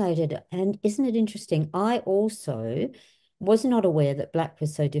fascinated, and isn't it interesting? I also was not aware that black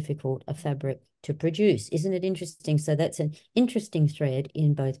was so difficult a fabric to produce. Isn't it interesting? So that's an interesting thread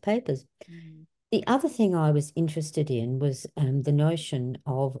in both papers. The other thing I was interested in was the notion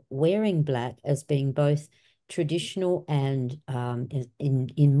of wearing black as being both traditional and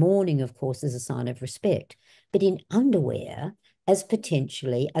in mourning, of course, as a sign of respect, but in underwear as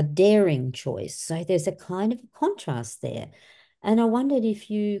potentially a daring choice. So there's a kind of contrast there. And I wondered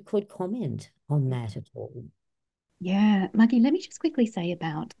if you could comment on that at all. Yeah, Maggie, let me just quickly say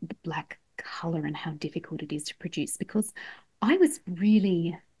about the black color and how difficult it is to produce, because I was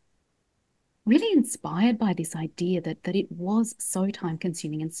really inspired by this idea that it was so time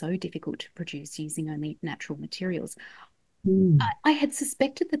consuming and so difficult to produce using only natural materials. I had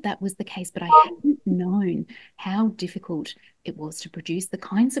suspected that was the case, but I hadn't known how difficult it was to produce the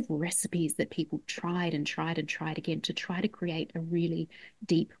kinds of recipes that people tried and tried and tried again to try to create a really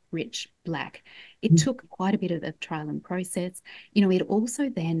deep, rich black. It took quite a bit of trial and process. It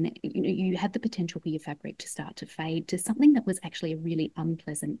also then, you had the potential for your fabric to start to fade to something that was actually a really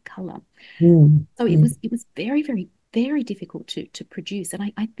unpleasant color. So it was very, very, very difficult to produce.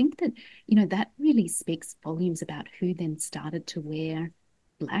 And I think that, that really speaks volumes about who then started to wear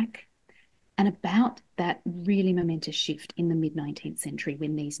black and about that really momentous shift in the mid-19th century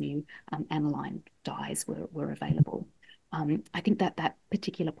when these new aniline dyes were available. I think that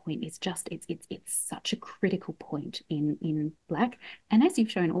particular point is just, it's such a critical point in black. And as you've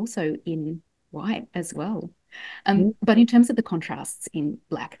shown also in white as well. But in terms of the contrasts in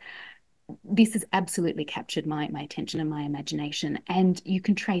black, this has absolutely captured my attention and my imagination. And you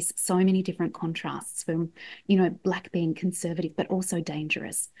can trace so many different contrasts from, black being conservative, but also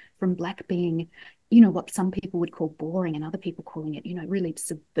dangerous, from black being, what some people would call boring and other people calling it, really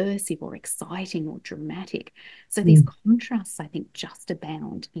subversive or exciting or dramatic. So these contrasts, I think, just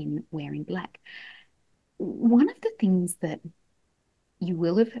abound in wearing black. One of the things that you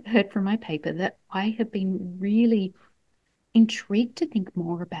will have heard from my paper that I have been really intrigued to think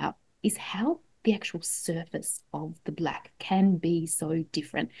more about is how the actual surface of the black can be so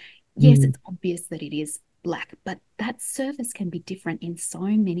different. Yes, it's obvious that it is black, but that surface can be different in so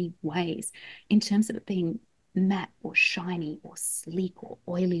many ways in terms of it being matte or shiny or sleek or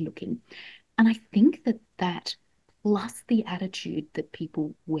oily looking. And I think that plus the attitude that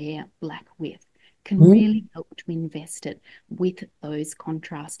people wear black with can really help to invest it with those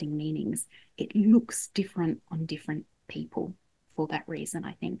contrasting meanings. It looks different on different people for that reason,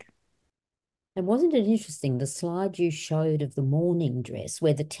 I think. And wasn't it interesting, the slide you showed of the mourning dress,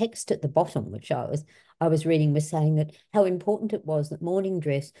 where the text at the bottom, which I was reading, was saying that how important it was that mourning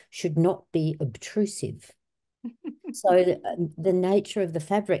dress should not be obtrusive. So the nature of the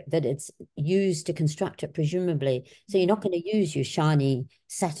fabric that it's used to construct it, presumably. So you're not going to use your shiny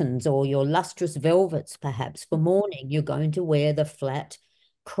satins or your lustrous velvets, perhaps, for mourning. You're going to wear the flat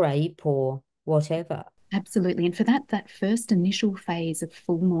crepe or whatever. Absolutely. And for that first initial phase of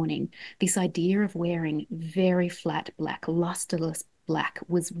full mourning, this idea of wearing very flat black, lusterless black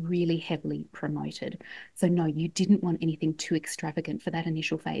was really heavily promoted. So no, you didn't want anything too extravagant for that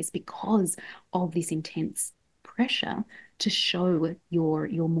initial phase because of this intense pressure to show your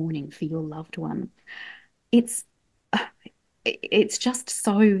mourning for your loved one. It's it's just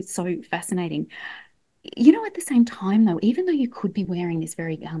so fascinating. You know, at the same time, though, even though you could be wearing this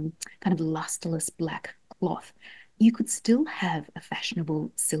very kind of lusterless black cloth, you could still have a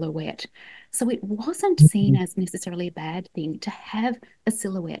fashionable silhouette. So it wasn't seen as necessarily a bad thing to have a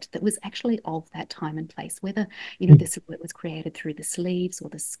silhouette that was actually of that time and place, whether, you know, the silhouette was created through the sleeves or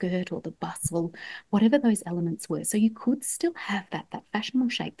the skirt or the bustle, whatever those elements were. So you could still have that fashionable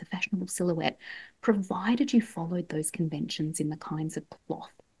shape, the fashionable silhouette, provided you followed those conventions in the kinds of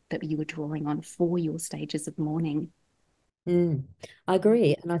cloth that you were drawing on for your stages of mourning. I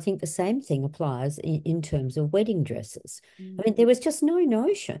agree. And I think the same thing applies in terms of wedding dresses. Mm. I mean, there was just no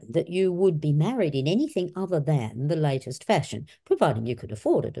notion that you would be married in anything other than the latest fashion, providing you could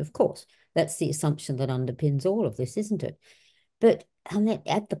afford it, of course. That's the assumption that underpins all of this, isn't it? But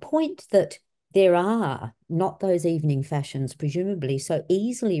at the point that there are not those evening fashions, presumably so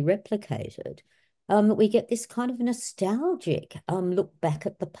easily replicated, we get this kind of nostalgic look back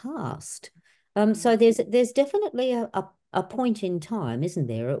at the past. So there's definitely a point in time, isn't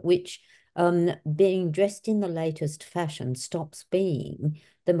there, at which being dressed in the latest fashion stops being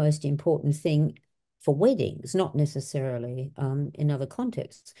the most important thing for weddings, not necessarily in other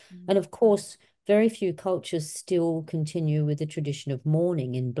contexts. And of course, very few cultures still continue with the tradition of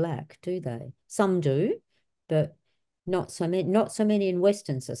mourning in black, do they? Some do, but not so many in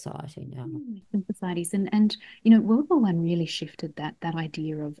Western society now. Western societies and you know, World War One really shifted that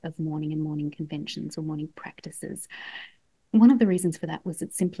idea of mourning and mourning conventions or mourning practices. One of the reasons for that was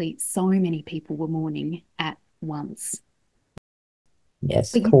that simply so many people were mourning at once.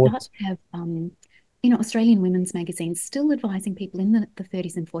 Yes, But of you course. start to have you know, Australian women's magazines still advising people in the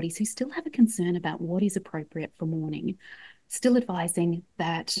 30s and 40s who still have a concern about what is appropriate for mourning, still advising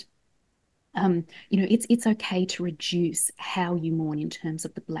that you know, it's okay to reduce how you mourn in terms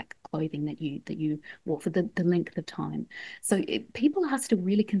of the black clothing that you wore for the length of time. So people are still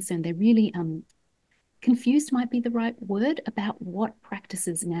really concerned. They're really confused might be the right word about what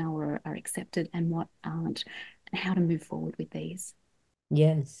practices now are accepted and what aren't, and how to move forward with these.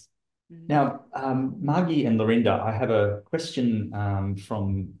 Yes. Now, Margie and Lorinda, I have a question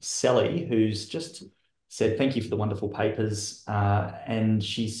from Sally, who's just said, thank you for the wonderful papers. And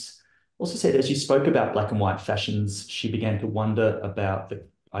she's also said, as you spoke about black and white fashions, she began to wonder about the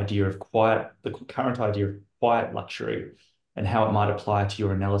idea of quiet, the current idea of quiet luxury and how it might apply to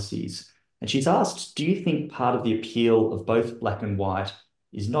your analyses. And she's asked, do you think part of the appeal of both black and white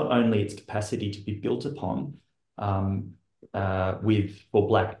is not only its capacity to be built upon, for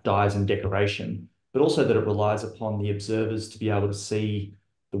black dyes and decoration, but also that it relies upon the observers to be able to see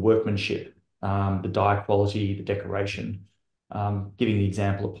the workmanship, the dye quality, the decoration. Giving the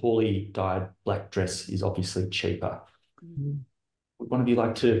example, a poorly dyed black dress is obviously cheaper. Would one of you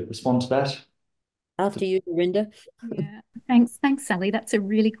like to respond to that? After you, Lorinda. Yeah, thanks, Sally. That's a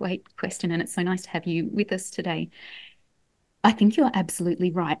really great question, and it's so nice to have you with us today. I think you're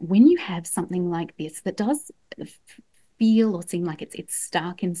absolutely right. When you have something like this that does feel or seem like it's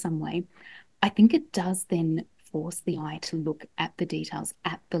stark in some way, I think it does then force the eye to look at the details,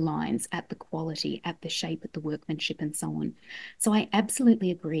 at the lines, at the quality, at the shape, at the workmanship, and so on. So I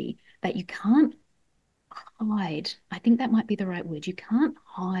absolutely agree that you can't hide. I think that might be the right word. You can't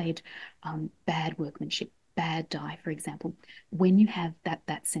hide bad workmanship, bad dye, for example, when you have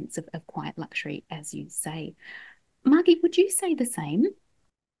that sense of quiet luxury, as you say. Margie, would you say the same?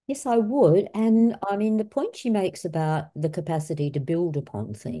 Yes, I would. And I mean, the point she makes about the capacity to build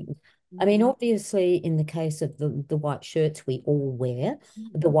upon things. I mean, obviously, in the case of the white shirts we all wear,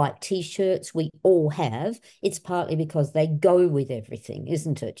 the white t-shirts we all have, it's partly because they go with everything,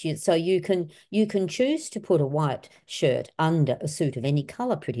 isn't it? So you can choose to put a white shirt under a suit of any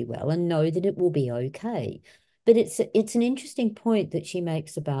color pretty well and know that it will be okay. But it's an interesting point that she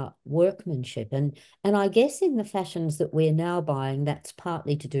makes about workmanship. And I guess in the fashions that we're now buying, that's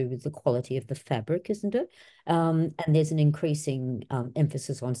partly to do with the quality of the fabric, isn't it? And there's an increasing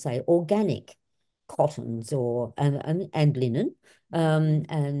emphasis on, say, organic cottons or and linen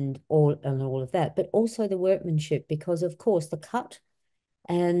and all of that, but also the workmanship, because of course the cut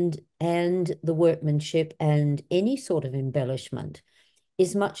and the workmanship and any sort of embellishment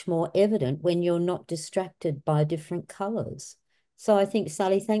is much more evident when you're not distracted by different colours. So I think,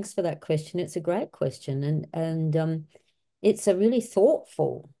 Sally, thanks for that question. It's a great question, and it's a really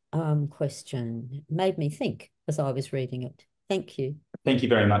thoughtful question. It made me think as I was reading it. Thank you. Thank you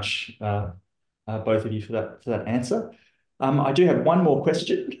very much, both of you, for that answer. I do have one more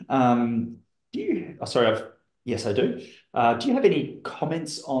question. Yes, I do. Do you have any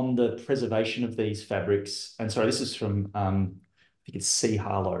comments on the preservation of these fabrics? And sorry, this is from, I think it's C.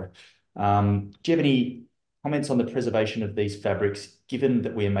 Harlow. Do you have any comments on the preservation of these fabrics, given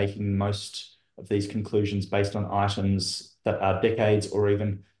that we are making most of these conclusions based on items that are decades or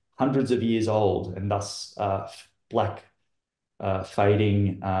even hundreds of years old, and thus black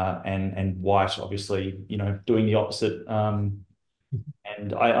fading and white, obviously, doing the opposite.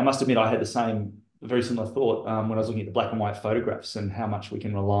 And I must admit, I had very similar thought when I was looking at the black and white photographs and how much we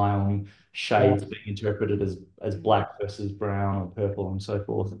can rely on shades being interpreted as black versus brown or purple and so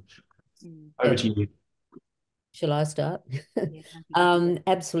forth. Over to you. Shall I start?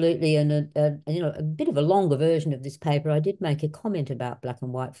 Absolutely. And a bit of a longer version of this paper, I did make a comment about black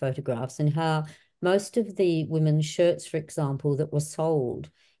and white photographs and how most of the women's shirts, for example, that were sold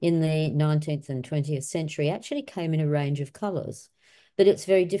in the 19th and 20th century actually came in a range of colours. But it's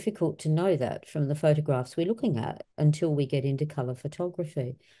very difficult to know that from the photographs we're looking at until we get into colour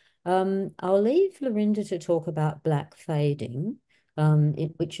photography. I'll leave Lorinda to talk about black fading,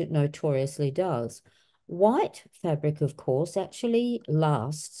 which it notoriously does. White fabric, of course, actually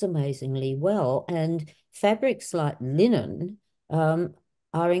lasts amazingly well, and fabrics like linen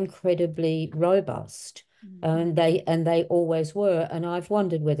are incredibly robust. And they always were. And I've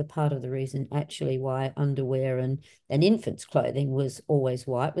wondered whether part of the reason actually why underwear and infants' clothing was always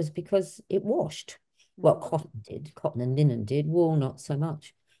white was because it washed. Well, cotton and linen did, wool not so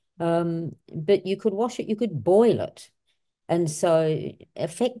much. But you could wash it, you could boil it. And so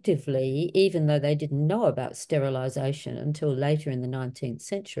effectively, even though they didn't know about sterilisation until later in the 19th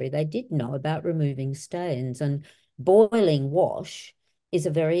century, they did know about removing stains, and boiling wash is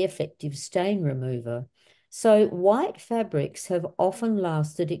a very effective stain remover. So white fabrics have often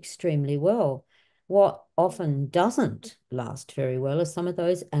lasted extremely well. What often doesn't last very well are some of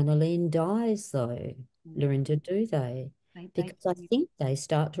those aniline dyes, though. Lorinda, do they? Because I think they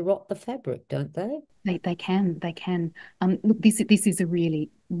start to rot the fabric, don't they? They can. Look, this is a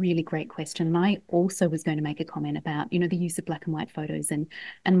really, really great question. And I also was going to make a comment about, the use of black and white photos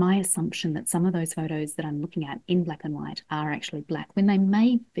and my assumption that some of those photos that I'm looking at in black and white are actually black when they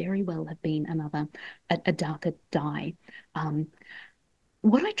may very well have been a darker dye.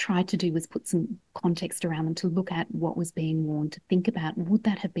 What I tried to do was put some context around them to look at what was being worn, to think about, would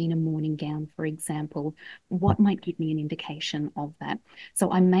that have been a mourning gown, for example? What might give me an indication of that?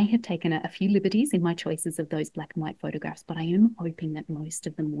 So I may have taken a few liberties in my choices of those black and white photographs, but I am hoping that most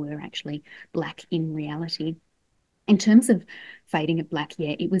of them were actually black in reality. In terms of fading of black,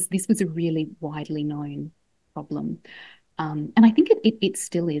 this was a really widely known problem. And I think it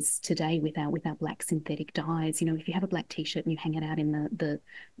still is today with our black synthetic dyes. If you have a black t-shirt and you hang it out in the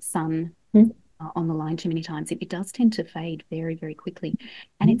sun on the line too many times, it does tend to fade very, very quickly.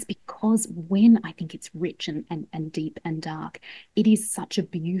 And it's because when I think it's rich and deep and dark, it is such a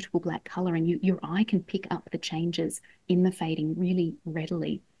beautiful black color, and your eye can pick up the changes in the fading really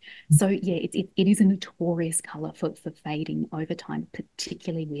readily. So it is a notorious color for fading over time,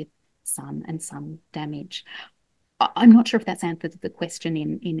 particularly with sun and sun damage. I'm not sure if that's answered the question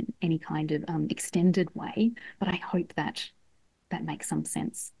in any kind of extended way, but I hope that makes some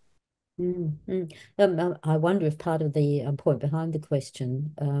sense. I wonder if part of the point behind the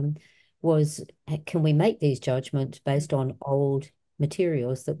question was, can we make these judgments based on old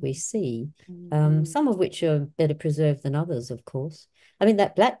materials that we see, some of which are better preserved than others, of course. I mean,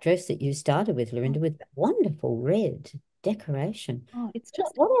 that black dress that you started with, Lorinda, with that wonderful red decoration. Oh, it's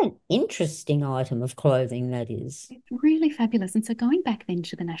just what an interesting item of clothing that is. It's really fabulous. And so going back then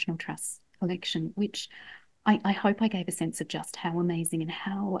to the National Trust collection, which I hope I gave a sense of just how amazing and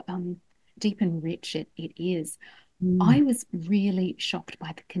how deep and rich it is. I was really shocked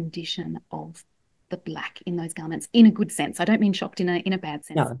by the condition of the black in those garments, in a good sense. I don't mean shocked in a bad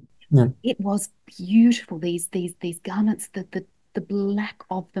sense. No. It was beautiful. These garments, the black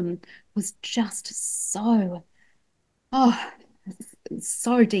of them was just so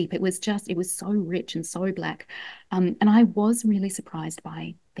deep. It was so rich and so black. And I was really surprised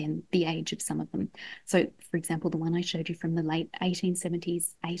by then the age of some of them. So, for example, the one I showed you from the late 1870s,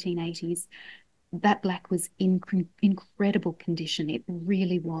 1880s, that black was in incredible condition. It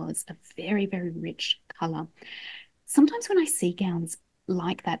really was a very, very rich color. Sometimes when I see gowns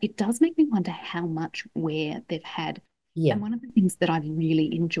like that, it does make me wonder how much wear they've had. Yeah. And one of the things that I've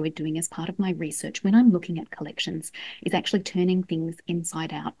really enjoyed doing as part of my research when I'm looking at collections is actually turning things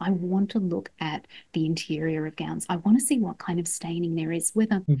inside out. I want to look at the interior of gowns. I want to see what kind of staining there is,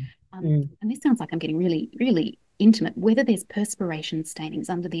 whether, and this sounds like I'm getting really, really intimate, whether there's perspiration stainings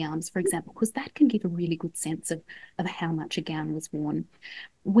under the arms, for example, because that can give a really good sense of how much a gown was worn.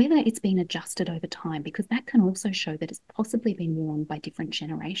 Whether it's been adjusted over time, because that can also show that it's possibly been worn by different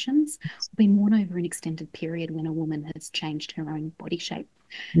generations, been worn over an extended period when a woman has changed her own body shape.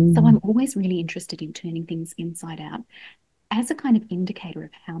 So I'm always really interested in turning things inside out as a kind of indicator of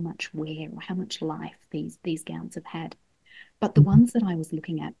how much wear or how much life these gowns have had. But the ones that I was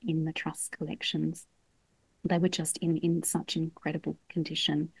looking at in the Trust collections, they were just in such incredible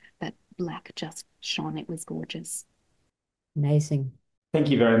condition that black just shone. It was gorgeous. Amazing.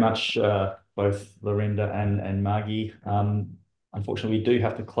 Thank you very much, both Lorinda and Margie. Unfortunately, we do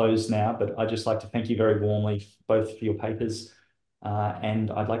have to close now, but I'd just like to thank you very warmly both for your papers.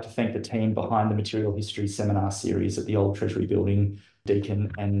 And I'd like to thank the team behind the Material History Seminar Series at the Old Treasury Building,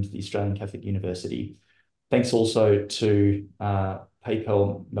 Deakin and the Australian Catholic University. Thanks also to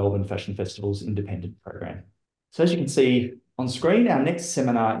PayPal Melbourne Fashion Festival's independent program. So as you can see on screen, our next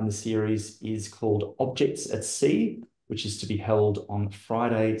seminar in the series is called Objects at Sea, which is to be held on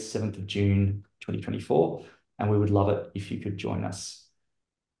Friday, 7th of June, 2024. And we would love it if you could join us.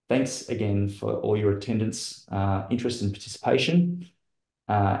 Thanks again for all your attendance, interest and participation.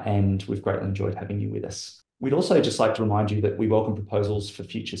 And we've greatly enjoyed having you with us. We'd also just like to remind you that we welcome proposals for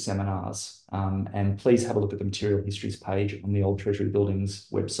future seminars. And please have a look at the Material Histories page on the Old Treasury Building's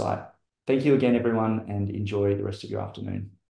website. Thank you again, everyone, and enjoy the rest of your afternoon.